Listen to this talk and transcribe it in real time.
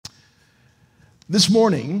This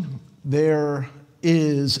morning, there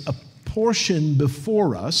is a portion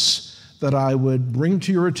before us that I would bring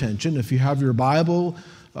to your attention. If you have your Bible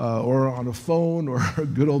or on a phone or a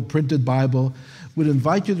good old printed Bible, would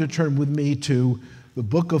invite you to turn with me to the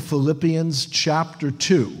book of Philippians, chapter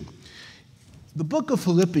 2. The book of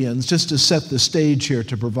Philippians, just to set the stage here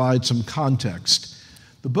to provide some context,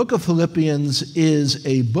 the book of Philippians is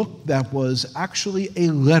a book that was actually a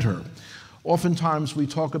letter. Oftentimes we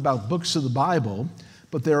talk about books of the Bible,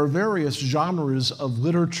 but there are various genres of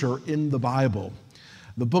literature in the Bible.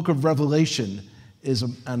 The book of Revelation is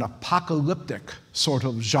an apocalyptic sort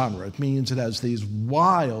of genre. It means it has these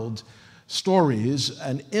wild stories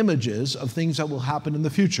and images of things that will happen in the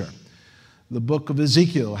future. The book of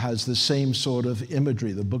Ezekiel has the same sort of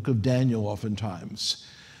imagery, the book of Daniel oftentimes.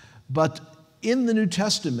 But in the New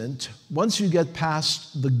Testament, once you get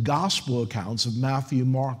past the gospel accounts of Matthew,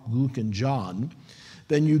 Mark, Luke, and John,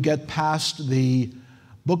 then you get past the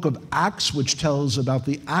book of Acts, which tells about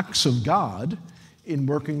the acts of God in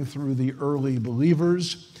working through the early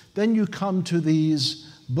believers. Then you come to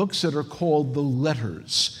these books that are called the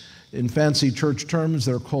letters. In fancy church terms,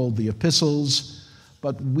 they're called the epistles.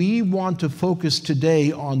 But we want to focus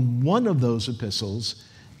today on one of those epistles,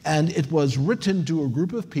 and it was written to a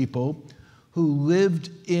group of people who lived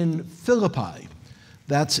in Philippi.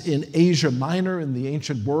 That's in Asia Minor in the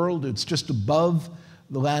ancient world. It's just above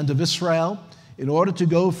the land of Israel. In order to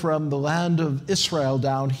go from the land of Israel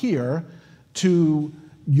down here to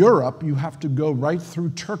Europe, you have to go right through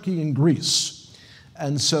Turkey and Greece.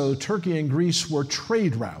 And so Turkey and Greece were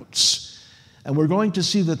trade routes. And we're going to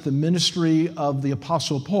see that the ministry of the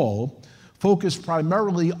Apostle Paul focused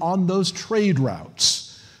primarily on those trade routes.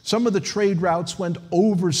 Some of the trade routes went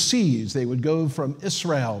overseas. They would go from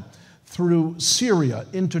Israel through Syria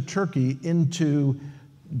into Turkey, into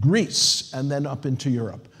Greece, and then up into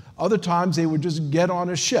Europe. Other times they would just get on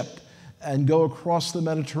a ship and go across the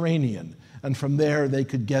Mediterranean. And from there they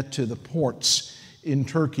could get to the ports in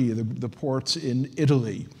Turkey, the ports in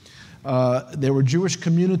Italy. There were Jewish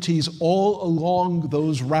communities all along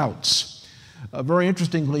those routes. Very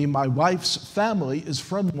interestingly, my wife's family is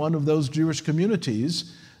from one of those Jewish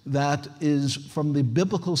communities that is from the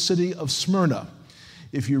biblical city of Smyrna.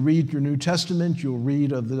 If you read your New Testament, you'll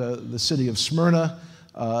read of the city of Smyrna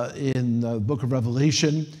in the book of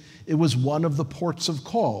Revelation. It was one of the ports of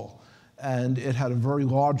call, and it had a very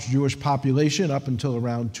large Jewish population up until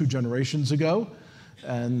around 2 generations ago.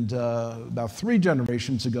 And about 3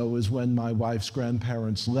 generations ago is when my wife's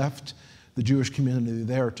grandparents left the Jewish community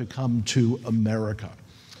there to come to America.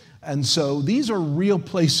 And so these are real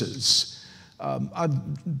places. I've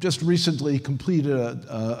just recently completed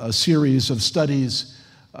a series of studies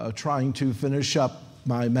trying to finish up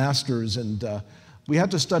my master's, and we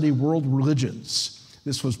had to study world religions.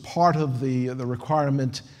 This was part of the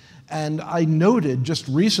requirement, and I noted just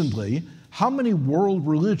recently how many world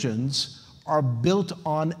religions are built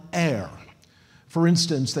on air. For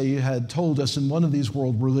instance, they had told us in one of these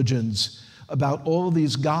world religions about all of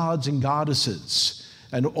these gods and goddesses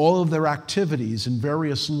and all of their activities in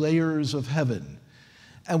various layers of heaven.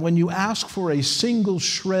 And when you ask for a single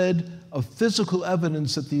shred of physical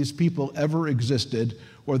evidence that these people ever existed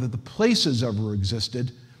or that the places ever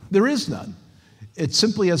existed, there is none. It's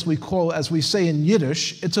simply, as we say in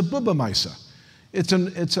Yiddish, it's a bubamaisa. It's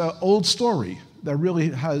an old story that really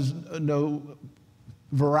has no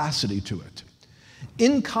veracity to it.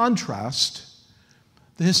 In contrast,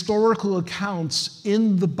 the historical accounts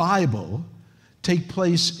in the Bible take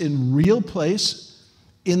place in real place,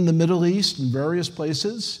 in the Middle East, in various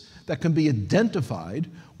places that can be identified.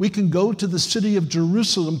 We can go to the city of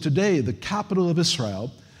Jerusalem today, the capital of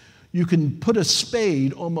Israel. You can put a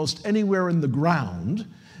spade almost anywhere in the ground,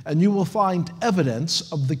 and you will find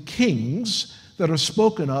evidence of the kings that are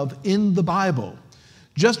spoken of in the Bible.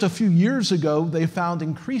 Just a few years ago, they found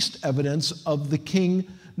increased evidence of the king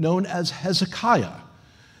known as Hezekiah.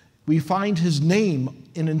 We find his name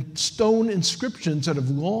in stone inscriptions that have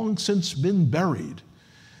long since been buried.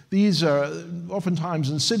 These are oftentimes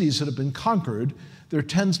in cities that have been conquered. There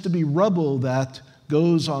tends to be rubble that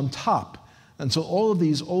goes on top. And so all of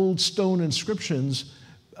these old stone inscriptions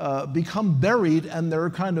become buried, and they're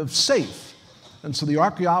kind of safe. And so the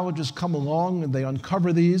archaeologists come along and they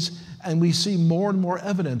uncover these, and we see more and more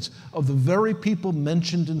evidence of the very people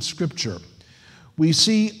mentioned in Scripture. We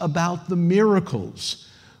see about the miracles.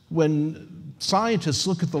 When scientists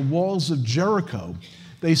look at the walls of Jericho,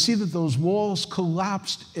 they see that those walls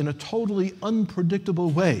collapsed in a totally unpredictable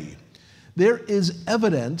way. There is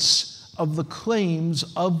evidence of the claims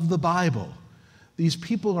of the Bible. These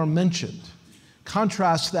people are mentioned.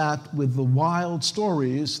 Contrast that with the wild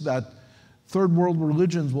stories that third world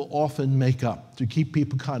religions will often make up to keep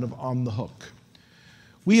people kind of on the hook.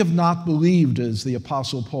 We have not believed, as the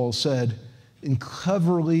Apostle Paul said, in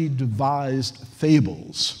cleverly devised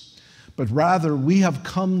fables, but rather we have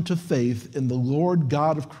come to faith in the Lord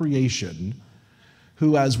God of creation,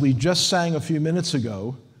 who, as we just sang a few minutes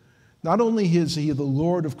ago, not only is he the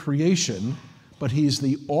Lord of creation, but he's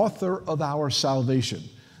the author of our salvation.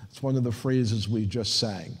 It's one of the phrases we just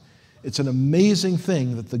sang. It's an amazing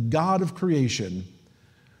thing that the God of creation,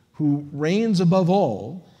 who reigns above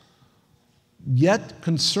all, yet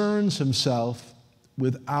concerns himself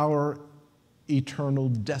with our eternal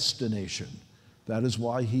destination. That is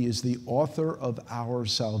why he is the author of our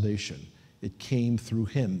salvation. It came through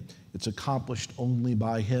him. It's accomplished only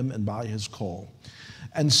by him and by his call.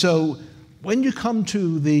 And so when you come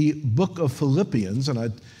to the book of Philippians, and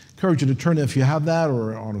I'd encourage you to turn if you have that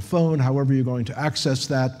or on a phone, however you're going to access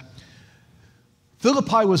that,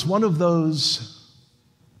 Philippi was one of those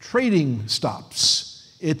trading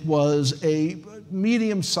stops. It was a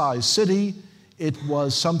medium-sized city. It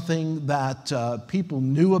was something that people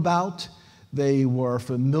knew about. They were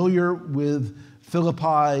familiar with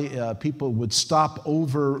Philippi. People would stop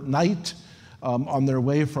overnight on their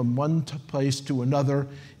way from one place to another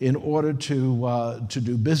in order to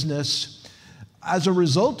do business. As a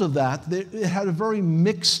result of that, it had a very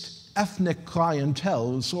mixed ethnic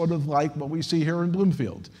clientele, sort of like what we see here in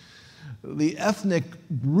Bloomfield. The ethnic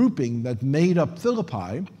grouping that made up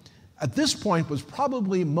Philippi at this point was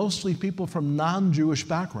probably mostly people from non-Jewish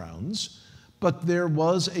backgrounds, but there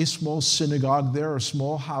was a small synagogue there, a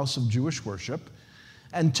small house of Jewish worship.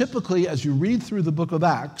 And typically, as you read through the book of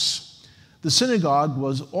Acts, the synagogue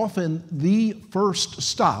was often the first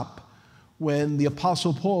stop when the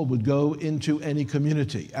Apostle Paul would go into any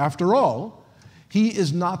community. After all, he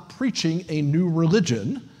is not preaching a new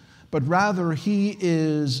religion, but rather he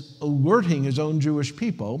is alerting his own Jewish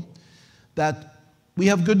people that we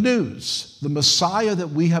have good news. The Messiah that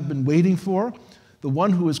we have been waiting for, the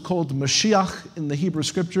one who is called Mashiach in the Hebrew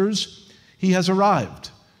Scriptures, he has arrived.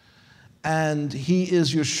 And he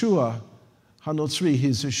is Yeshua HaNotzri, he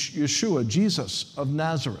is Yeshua, Jesus of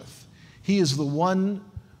Nazareth. He is the one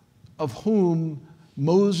of whom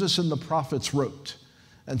Moses and the prophets wrote.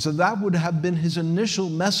 And so that would have been his initial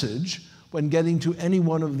message when getting to any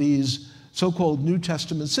one of these so-called New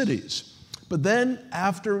Testament cities. But then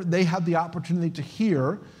after they had the opportunity to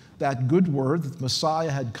hear that good word that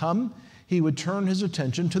Messiah had come, he would turn his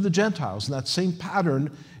attention to the Gentiles. And that same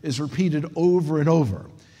pattern is repeated over and over.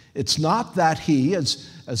 It's not that he, as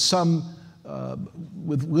some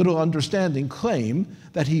with little understanding claim,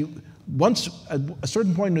 that he once, at a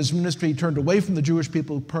certain point in his ministry, he turned away from the Jewish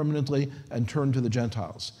people permanently and turned to the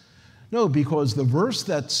Gentiles. No, because the verse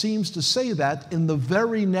that seems to say that in the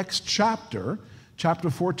very next chapter, chapter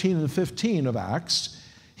 14 and 15 of Acts,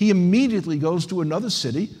 he immediately goes to another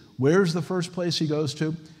city. Where's the first place he goes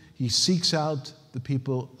to? He seeks out the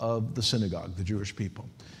people of the synagogue, the Jewish people,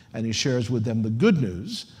 and he shares with them the good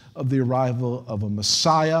news of the arrival of a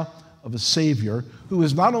Messiah, of a Savior, who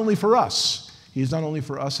is not only for us, he's not only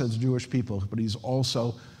for us as Jewish people, but he's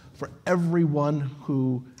also for everyone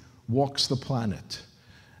who walks the planet.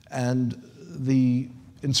 And the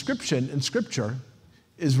inscription in Scripture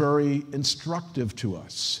is very instructive to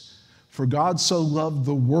us. For God so loved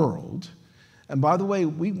the world. And by the way,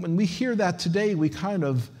 when we hear that today, we kind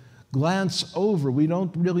of glance over. We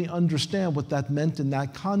don't really understand what that meant in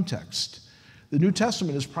that context. The New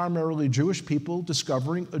Testament is primarily Jewish people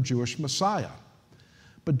discovering a Jewish Messiah.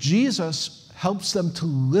 But Jesus helps them to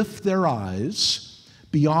lift their eyes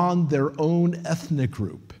beyond their own ethnic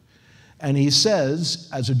group. And he says,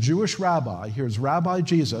 as a Jewish rabbi, here's Rabbi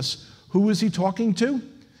Jesus. Who is he talking to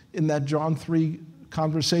in that John 3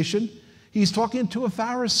 conversation? He's talking to a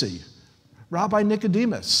Pharisee, Rabbi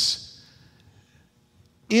Nicodemus.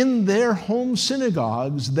 In their home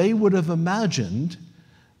synagogues, they would have imagined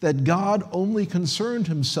that God only concerned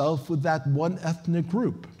himself with that one ethnic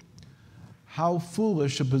group. How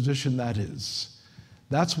foolish a position that is.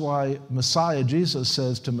 That's why Messiah Jesus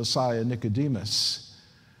says to Messiah Nicodemus,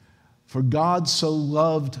 for God so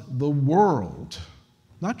loved the world,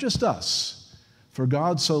 not just us, for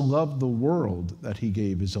God so loved the world that he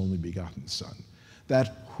gave his only begotten Son,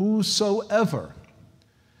 that whosoever,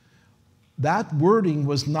 that wording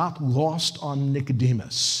was not lost on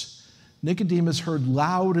Nicodemus. Nicodemus heard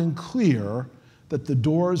loud and clear that the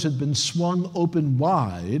doors had been swung open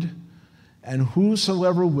wide, and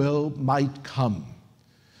whosoever will might come.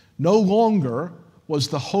 No longer was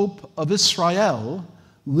the hope of Israel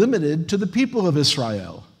limited to the people of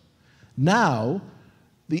Israel. Now,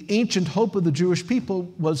 the ancient hope of the Jewish people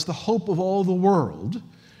was the hope of all the world,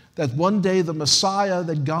 that one day the Messiah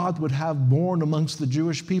that God would have born amongst the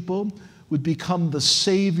Jewish people would become the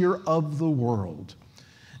Savior of the world.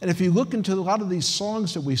 And if you look into a lot of these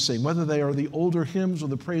songs that we sing, whether they are the older hymns or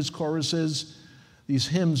the praise choruses, these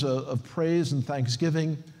hymns of praise and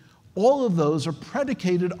thanksgiving, all of those are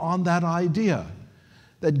predicated on that idea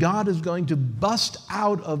that God is going to bust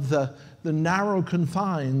out of the narrow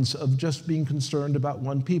confines of just being concerned about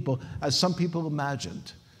one people, as some people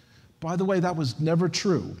imagined. By the way, that was never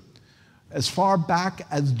true. As far back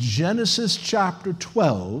as Genesis chapter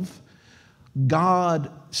 12,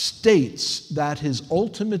 God states that his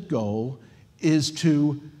ultimate goal is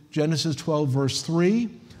to, Genesis 12, verse 3,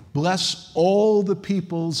 bless all the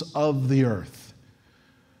peoples of the earth.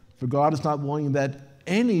 For God is not willing that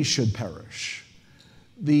any should perish.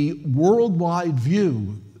 The worldwide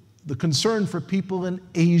view, the concern for people in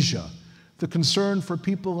Asia, the concern for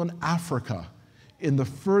people in Africa, in the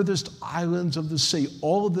furthest islands of the sea,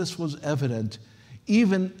 all of this was evident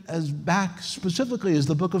even as back specifically as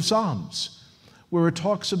the book of Psalms, where it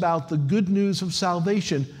talks about the good news of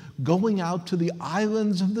salvation going out to the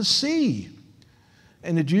islands of the sea.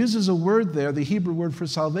 And it uses a word there, the Hebrew word for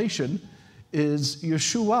salvation is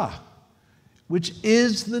Yeshua, which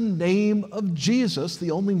is the name of Jesus,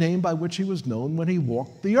 the only name by which he was known when he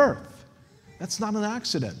walked the earth. That's not an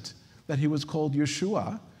accident that he was called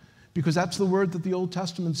Yeshua, because that's the word that the Old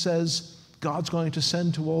Testament says God's going to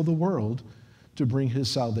send to all the world to bring his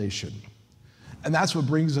salvation. And that's what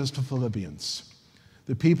brings us to Philippians.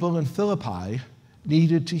 The people in Philippi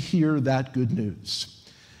needed to hear that good news.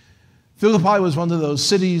 Philippi was one of those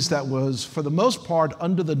cities that was, for the most part,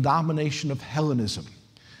 under the domination of Hellenism.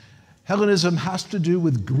 Hellenism has to do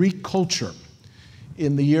with Greek culture.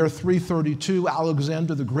 In the year 332,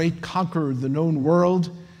 Alexander the Great conquered the known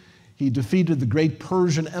world. He defeated the great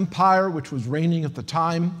Persian Empire, which was reigning at the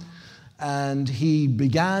time, and he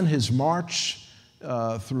began his march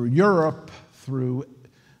through Europe, through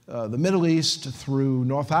the Middle East, through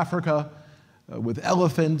North Africa, with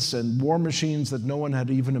elephants and war machines that no one had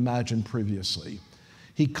even imagined previously.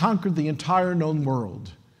 He conquered the entire known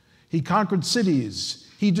world. He conquered cities.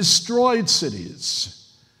 He destroyed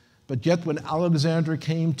cities. But yet when Alexander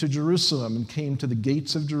came to Jerusalem and came to the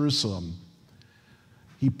gates of Jerusalem,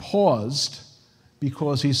 he paused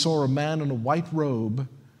because he saw a man in a white robe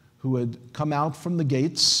who had come out from the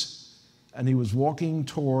gates, and he was walking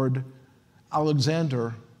toward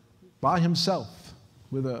Alexander by himself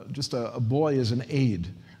with just a boy as an aide.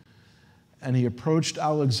 And he approached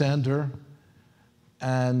Alexander,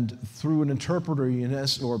 and through an interpreter,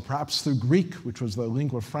 or perhaps through Greek, which was the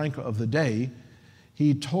lingua franca of the day,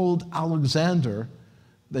 he told Alexander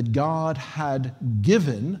that God had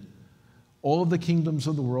given all of the kingdoms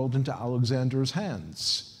of the world into Alexander's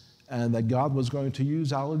hands, and that God was going to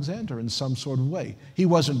use Alexander in some sort of way. He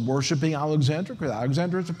wasn't worshiping Alexander, because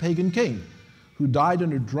Alexander is a pagan king who died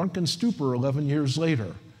in a drunken stupor 11 years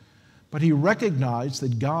later. But he recognized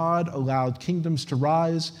that God allowed kingdoms to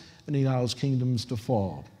rise and he allows kingdoms to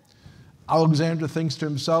fall. Alexander thinks to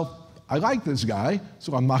himself, I like this guy,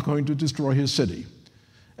 so I'm not going to destroy his city.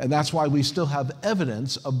 And that's why we still have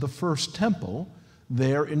evidence of the first temple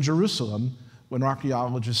there in Jerusalem when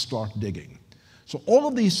archaeologists start digging. So all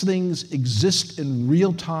of these things exist in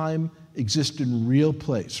real time, exist in real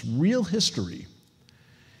place, real history.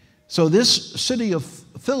 So this city of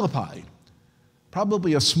Philippi,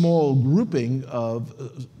 probably a small grouping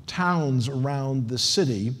of towns around the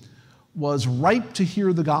city, was ripe to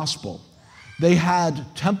hear the gospel. They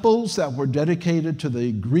had temples that were dedicated to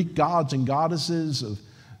the Greek gods and goddesses of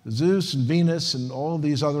Zeus and Venus and all of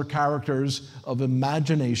these other characters of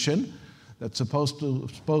imagination that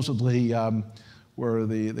supposedly were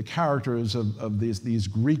the characters of these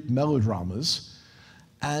Greek melodramas.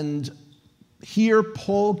 And here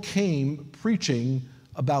Paul came preaching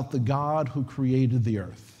about the God who created the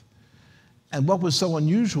earth. And what was so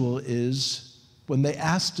unusual is when they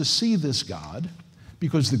asked to see this God,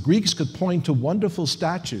 because the Greeks could point to wonderful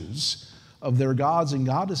statues of their gods and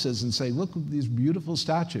goddesses and say, look at these beautiful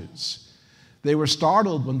statues. They were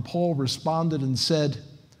startled when Paul responded and said,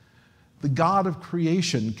 the God of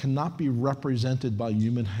creation cannot be represented by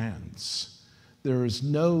human hands. There is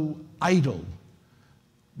no idol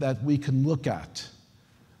that we can look at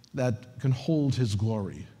that can hold his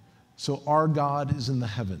glory. So our God is in the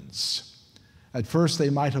heavens. At first they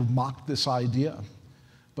might have mocked this idea,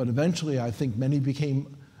 but eventually I think many became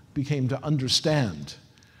to understand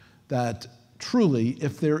that truly,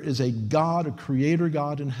 if there is a God, a creator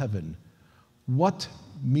God in heaven, what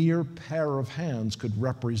mere pair of hands could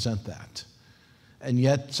represent that? And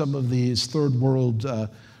yet some of these third world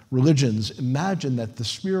religions imagine that the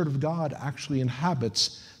Spirit of God actually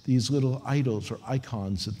inhabits these little idols or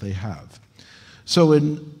icons that they have. So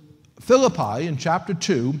in Philippi, in chapter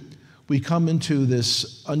 2, we come into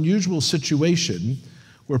this unusual situation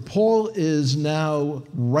where Paul is now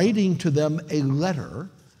writing to them a letter.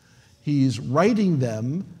 He's writing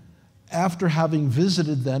them after having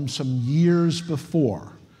visited them some years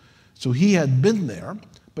before. So he had been there,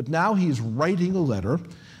 but now he's writing a letter,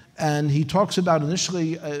 and he talks about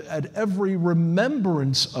initially, at every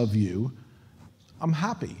remembrance of you, I'm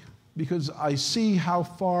happy because I see how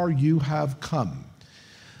far you have come.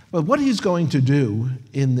 But what he's going to do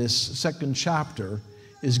in this second chapter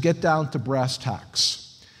is get down to brass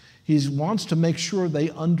tacks. He wants to make sure they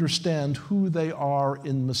understand who they are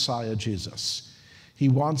in Messiah Jesus. He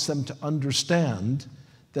wants them to understand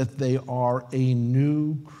that they are a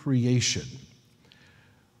new creation.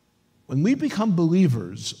 When we become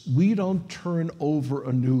believers, we don't turn over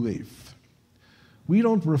a new leaf. We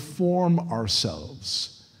don't reform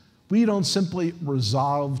ourselves. We don't simply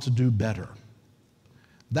resolve to do better.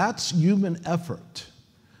 That's human effort.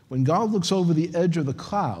 When God looks over the edge of the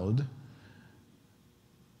cloud,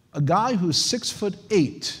 a guy who's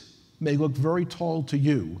 6'8" may look very tall to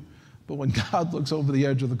you, but when God looks over the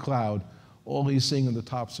edge of the cloud, all he's seeing are the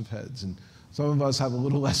tops of heads. And some of us have a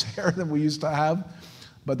little less hair than we used to have,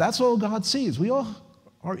 but that's all God sees. We all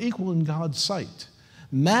are equal in God's sight.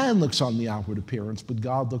 Man looks on the outward appearance, but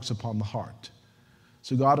God looks upon the heart.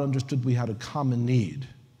 So God understood we had a common need.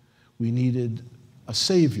 We needed a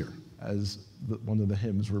Savior, as one of the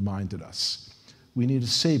hymns reminded us. We need a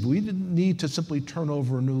Savior. We didn't need to simply turn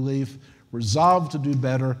over a new leaf, resolve to do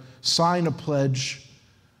better, sign a pledge.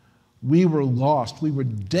 We were lost. We were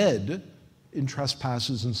dead in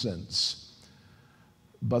trespasses and sins.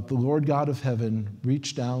 But the Lord God of heaven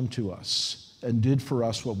reached down to us and did for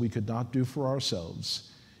us what we could not do for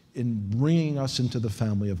ourselves in bringing us into the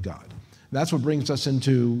family of God. And that's what brings us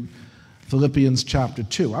into Philippians chapter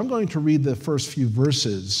 2. I'm going to read the first few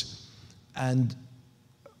verses and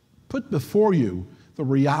put before you the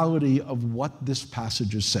reality of what this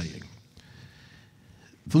passage is saying.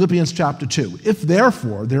 Philippians chapter 2. If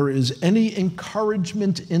therefore there is any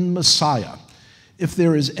encouragement in Messiah, if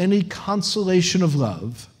there is any consolation of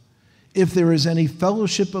love, if there is any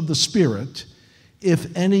fellowship of the Spirit,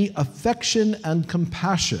 if any affection and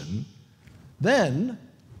compassion, then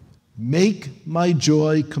make my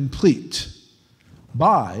joy complete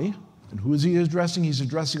by, and who is he addressing? He's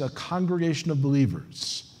addressing a congregation of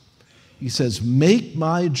believers. He says, make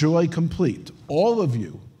my joy complete. All of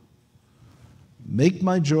you, make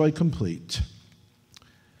my joy complete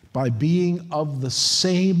by being of the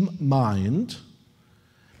same mind,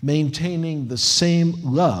 maintaining the same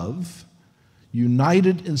love,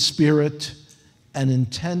 united in spirit, and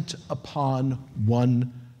intent upon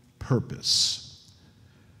one purpose.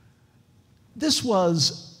 This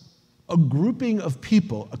was a grouping of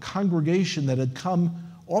people, a congregation that had come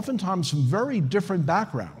oftentimes from very different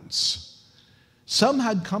backgrounds. Some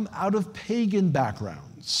had come out of pagan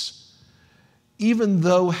backgrounds. Even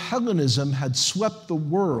though Hellenism had swept the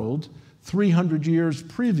world 300 years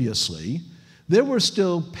previously, there were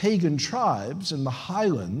still pagan tribes in the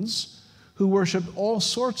highlands who worshiped all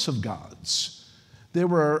sorts of gods. There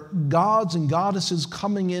were gods and goddesses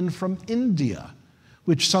coming in from India,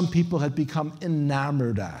 which some people had become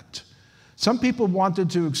enamored at. Some people wanted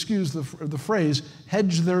to, excuse the phrase,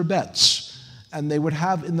 hedge their bets, and they would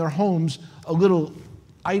have in their homes a little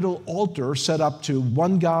idol altar set up to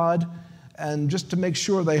one god, and just to make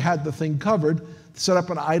sure they had the thing covered, set up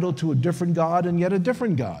an idol to a different god and yet a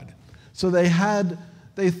different god. So they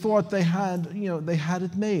thought they had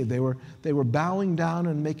it made. They were bowing down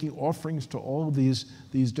and making offerings to all of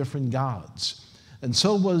these different gods. And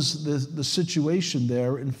so was the situation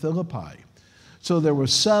there in Philippi. So there were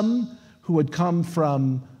some who had come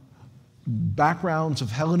from backgrounds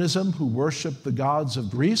of Hellenism, who worshiped the gods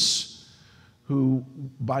of Greece, who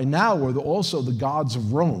by now were also the gods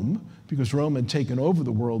of Rome, because Rome had taken over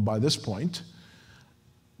the world by this point.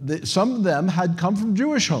 Some of them had come from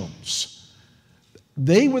Jewish homes.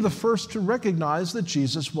 They were the first to recognize that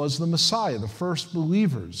Jesus was the Messiah, the first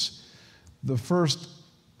believers, the first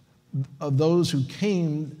of those who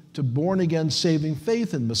came to born-again saving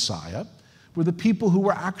faith in Messiah were the people who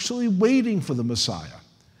were actually waiting for the Messiah.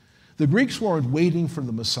 The Greeks weren't waiting for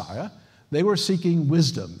the Messiah. They were seeking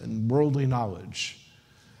wisdom and worldly knowledge.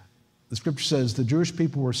 The scripture says the Jewish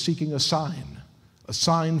people were seeking a sign. A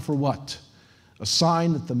sign for what? A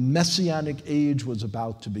sign that the Messianic age was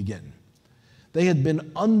about to begin. They had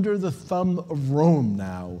been under the thumb of Rome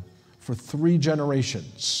now for 3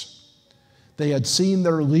 generations. They had seen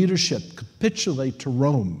their leadership capitulate to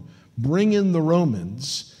Rome, bring in the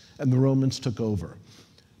Romans, and the Romans took over.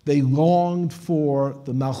 They longed for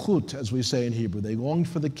the Malchut, as we say in Hebrew. They longed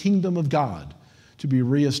for the kingdom of God to be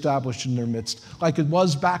reestablished in their midst, like it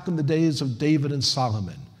was back in the days of David and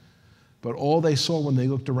Solomon. But all they saw when they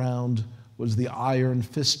looked around was the iron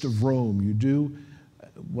fist of Rome. You do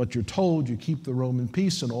what you're told, you keep the Roman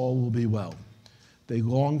peace, and all will be well. They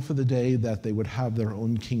longed for the day that they would have their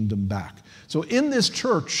own kingdom back. So in this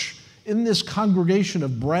church, in this congregation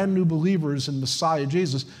of brand new believers in Messiah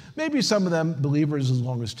Jesus, maybe some of them believers as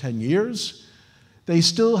long as 10 years, they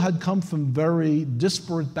still had come from very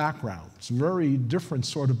disparate backgrounds, very different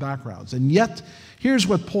sort of backgrounds. And yet, here's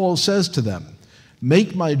what Paul says to them: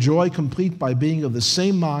 make my joy complete by being of the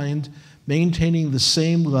same mind, maintaining the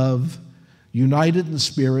same love, united in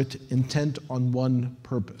spirit, intent on one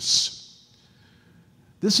purpose.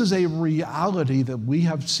 This is a reality that we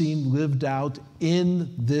have seen lived out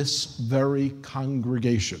in this very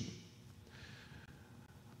congregation.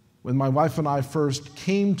 When my wife and I first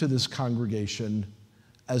came to this congregation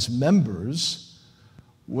as members,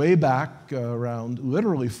 way back around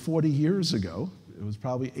literally 40 years ago, it was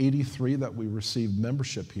probably 83 that we received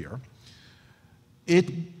membership here,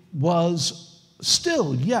 it was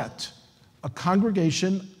still yet a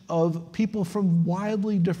congregation of people from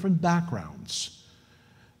wildly different backgrounds.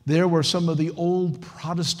 There were some of the old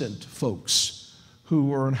Protestant folks who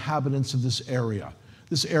were inhabitants of this area.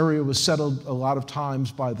 This area was settled a lot of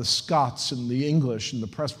times by the Scots and the English and the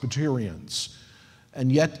Presbyterians.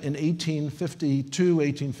 And yet in 1852,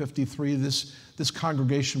 1853, this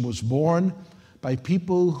congregation was born by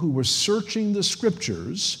people who were searching the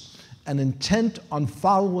Scriptures and intent on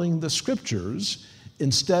following the Scriptures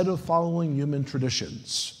instead of following human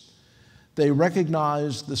traditions. They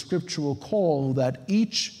recognized the scriptural call that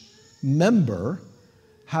each member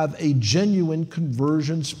have a genuine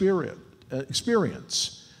conversion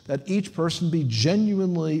experience, that each person be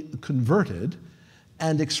genuinely converted,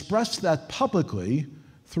 and express that publicly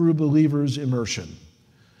through believers' immersion.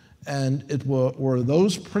 And it were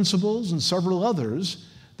those principles and several others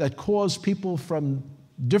that caused people from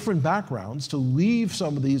different backgrounds to leave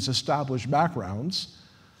some of these established backgrounds,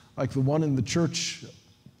 like the one in the church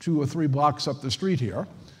 2 or 3 blocks up the street here,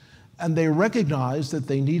 and they recognized that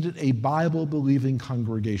they needed a Bible-believing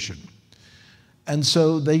congregation. And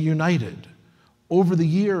so they united. Over the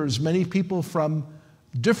years, many people from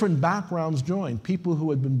different backgrounds joined. People who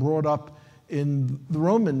had been brought up in the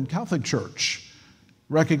Roman Catholic Church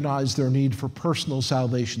recognized their need for personal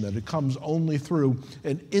salvation, that it comes only through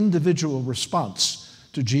an individual response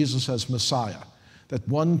to Jesus as Messiah, that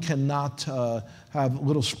one cannot have a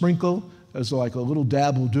little sprinkle, as like a little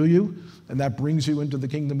dab will do you, and that brings you into the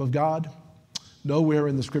kingdom of God. Nowhere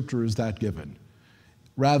in the Scripture is that given.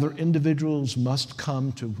 Rather, individuals must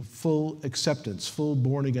come to full acceptance, full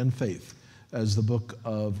born-again faith, as the book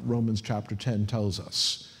of Romans chapter 10 tells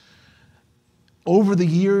us. Over the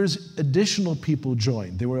years, additional people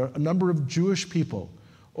joined. There were a number of Jewish people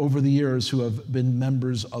over the years who have been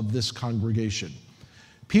members of this congregation.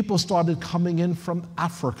 People started coming in from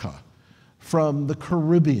Africa, from the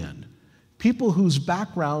Caribbean, people whose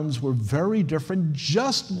backgrounds were very different,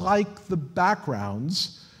 just like the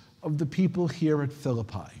backgrounds of the people here at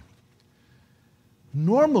Philippi.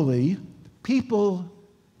 Normally, people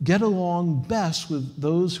get along best with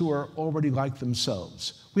those who are already like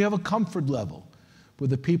themselves. We have a comfort level with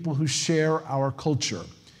the people who share our culture.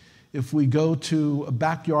 If we go to a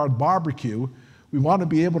backyard barbecue, we want to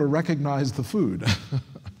be able to recognize the food.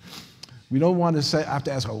 We don't want to say, I have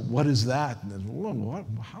to ask, oh, what is that? And then, well,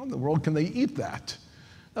 how in the world can they eat that?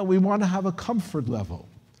 No, we want to have a comfort level.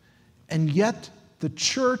 And yet, the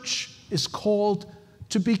church is called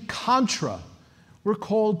to be contra. We're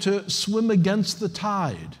called to swim against the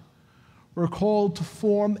tide. We're called to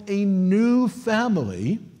form a new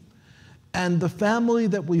family, and the family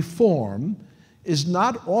that we form is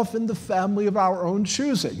not often the family of our own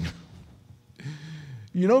choosing.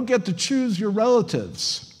 You don't get to choose your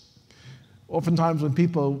relatives. Oftentimes when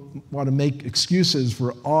people want to make excuses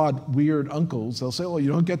for odd, weird uncles, they'll say, well,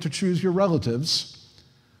 you don't get to choose your relatives.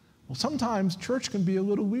 Well, sometimes church can be a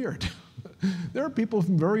little weird. There are people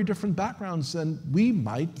from very different backgrounds than we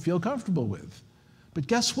might feel comfortable with. But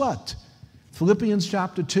guess what? Philippians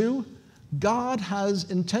chapter 2, God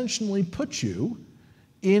has intentionally put you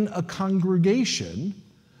in a congregation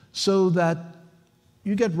so that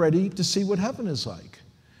you get ready to see what heaven is like.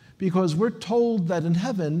 Because we're told that in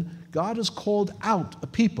heaven, God has called out a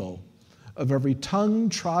people of every tongue,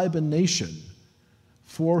 tribe, and nation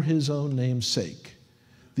for his own name's sake.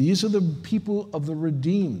 These are the people of the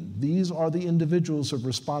redeemed. These are the individuals who have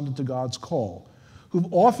responded to God's call,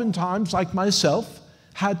 who've oftentimes, like myself,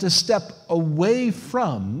 had to step away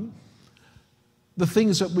from the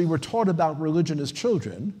things that we were taught about religion as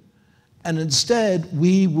children, and instead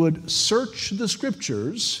we would search the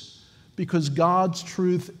scriptures because God's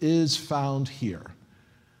truth is found here.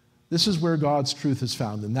 This is where God's truth is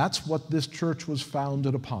found, and that's what this church was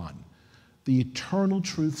founded upon, the eternal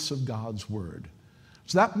truths of God's word.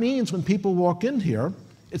 So that means when people walk in here,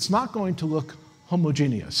 it's not going to look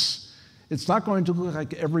homogeneous. It's not going to look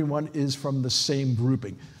like everyone is from the same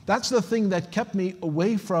grouping. That's the thing that kept me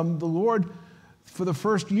away from the Lord for the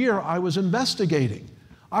first year I was investigating.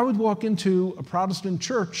 I would walk into a Protestant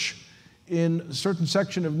church in a certain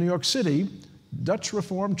section of New York City, Dutch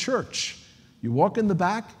Reformed Church. You walk in the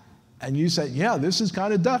back and you say, yeah, this is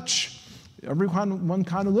kind of Dutch. Everyone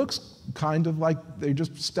kind of looks kind of like they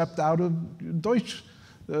just stepped out of Deutsch,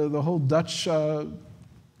 the whole Dutch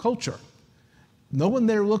culture. No one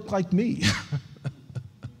there looked like me.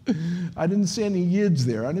 I didn't see any Yids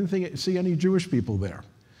there. I didn't see any Jewish people there.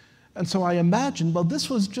 And so I imagined, well, this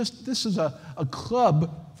is a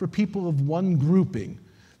club for people of one grouping.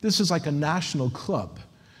 This is like a national club.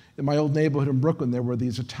 In my old neighborhood in Brooklyn, there were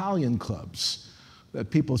these Italian clubs that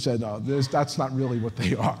people said, oh, that's not really what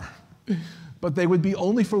they are. But they would be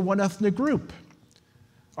only for one ethnic group.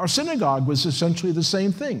 Our synagogue was essentially the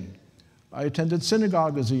same thing. I attended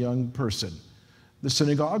synagogue as a young person. The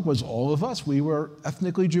synagogue was all of us. We were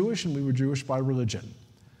ethnically Jewish, and we were Jewish by religion.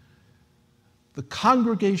 The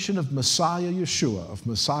congregation of Messiah Yeshua, of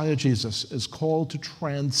Messiah Jesus, is called to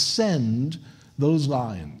transcend those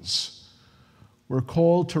lines. We're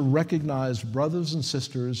called to recognize brothers and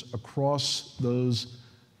sisters across those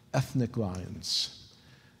ethnic lines.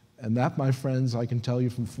 And that, my friends, I can tell you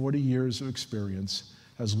from 40 years of experience,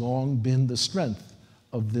 has long been the strength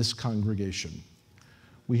of this congregation.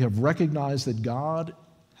 We have recognized that God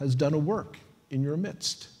has done a work in your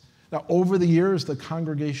midst. Now, over the years, the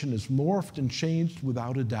congregation has morphed and changed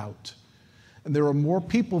without a doubt. And there are more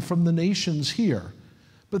people from the nations here.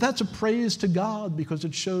 But that's a praise to God because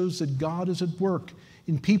it shows that God is at work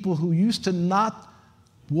in people who used to not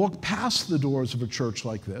walk past the doors of a church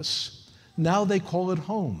like this. Now they call it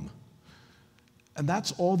home. And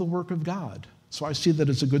that's all the work of God. So I see that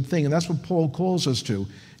it's a good thing. And that's what Paul calls us to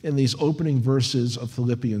in these opening verses of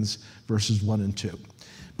Philippians, verses 1 and 2.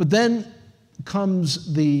 But then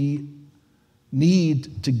comes the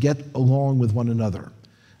need to get along with one another.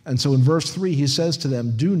 And so in verse 3, he says to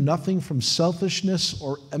them, do nothing from selfishness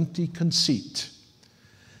or empty conceit.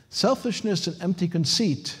 Selfishness and empty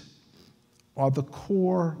conceit are the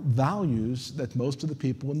core values that most of the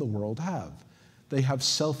people in the world have. They have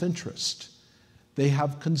self-interest. They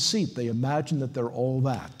have conceit. They imagine that they're all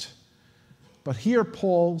that. But here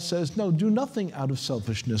Paul says, no, do nothing out of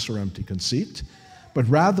selfishness or empty conceit, but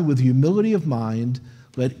rather with humility of mind,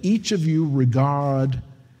 let each of you regard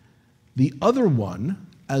the other one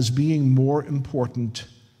as being more important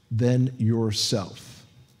than yourself.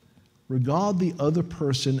 Regard the other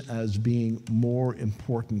person as being more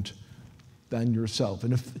important than yourself.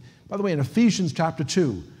 And by the way, in Ephesians chapter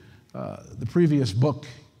 2, the previous book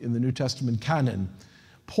in the New Testament canon,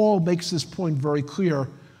 Paul makes this point very clear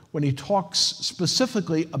when he talks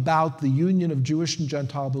specifically about the union of Jewish and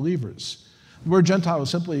Gentile believers. The word Gentile is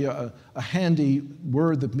simply a handy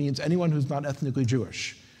word that means anyone who's not ethnically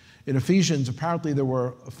Jewish. In Ephesians, apparently there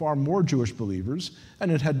were far more Jewish believers,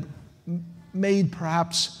 and it had made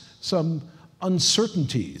perhaps some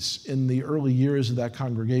uncertainties in the early years of that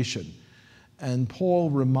congregation. And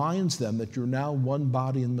Paul reminds them that you're now one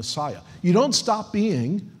body in Messiah. You don't stop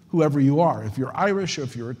being whoever you are. If you're Irish, or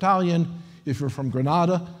if you're Italian, if you're from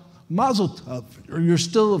Granada, Mazel Tov, or you're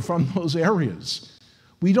still from those areas.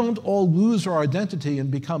 We don't all lose our identity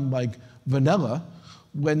and become like vanilla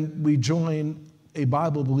when we join a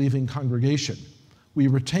Bible-believing congregation. We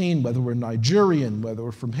retain whether we're Nigerian, whether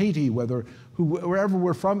we're from Haiti, wherever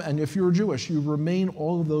we're from, and if you're Jewish, you remain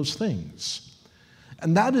all of those things.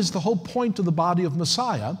 And that is the whole point of the body of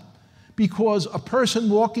Messiah, because a person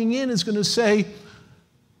walking in is going to say,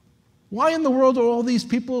 why in the world are all these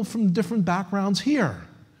people from different backgrounds here?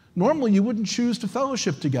 Normally, you wouldn't choose to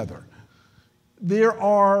fellowship together. There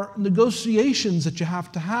are negotiations that you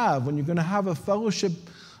have to have when you're going to have a fellowship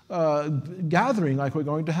gathering like we're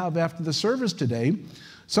going to have after the service today.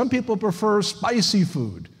 Some people prefer spicy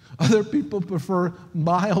food. Other people prefer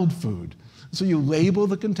mild food. So you label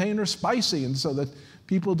the container spicy, and so that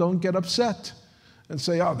people don't get upset and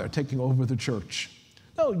say, oh, they're taking over the church.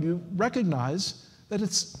 No, you recognize that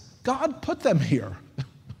it's God put them here.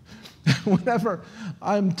 whenever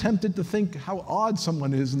I'm tempted to think how odd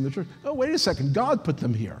someone is in the church, oh, wait a second, God put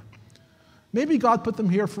them here. Maybe God put them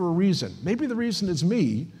here for a reason. Maybe the reason is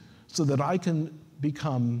me, so that I can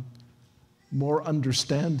become more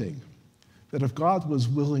understanding. That if God was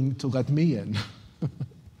willing to let me in,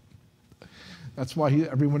 that's why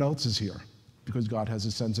everyone else is here, because God has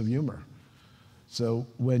a sense of humor. So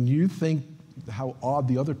when you think how odd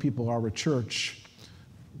the other people are at church,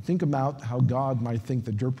 think about how God might think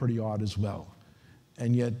that you're pretty odd as well.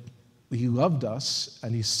 And yet he loved us,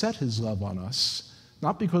 and he set his love on us,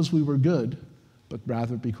 not because we were good, but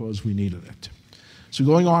rather because we needed it. So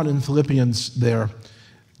going on in Philippians there,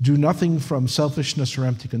 do nothing from selfishness or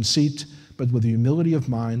empty conceit, but with humility of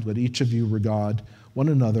mind, let each of you regard one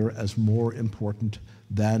another as more important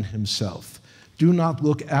than himself. Do not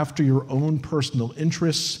look after your own personal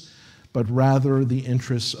interests, but rather the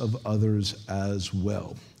interests of others as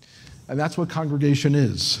well. And that's what congregation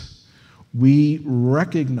is. We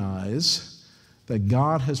recognize that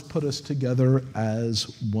God has put us together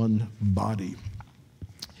as one body.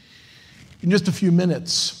 In just a few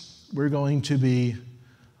minutes, we're going to be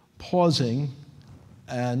pausing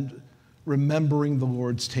and remembering the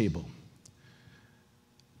Lord's table.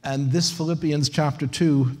 And this Philippians chapter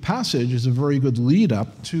 2 passage is a very good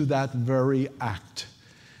lead-up to that very act,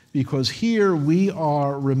 because here we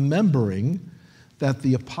are remembering that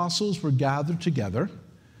the apostles were gathered together,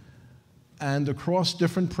 and across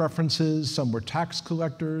different preferences, some were tax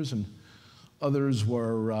collectors and others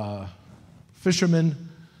were fishermen,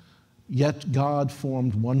 yet God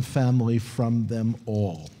formed one family from them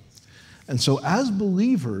all. And so as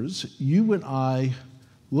believers, you and I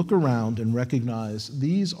look around and recognize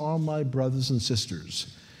these are my brothers and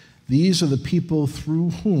sisters. These are the people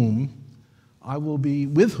with whom I will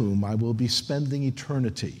be spending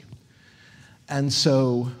eternity. And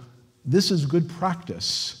so this is good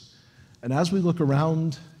practice. And as we look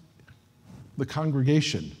around the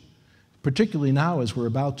congregation, particularly now as we're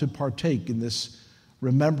about to partake in this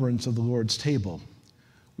remembrance of the Lord's table,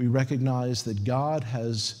 we recognize that God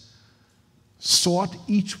has sought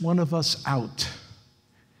each one of us out.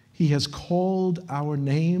 He has called our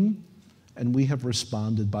name, and we have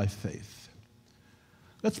responded by faith.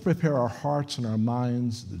 Let's prepare our hearts and our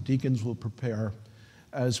minds. The deacons will prepare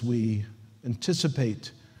as we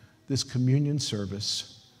anticipate this communion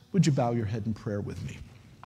service. Would you bow your head in prayer with me?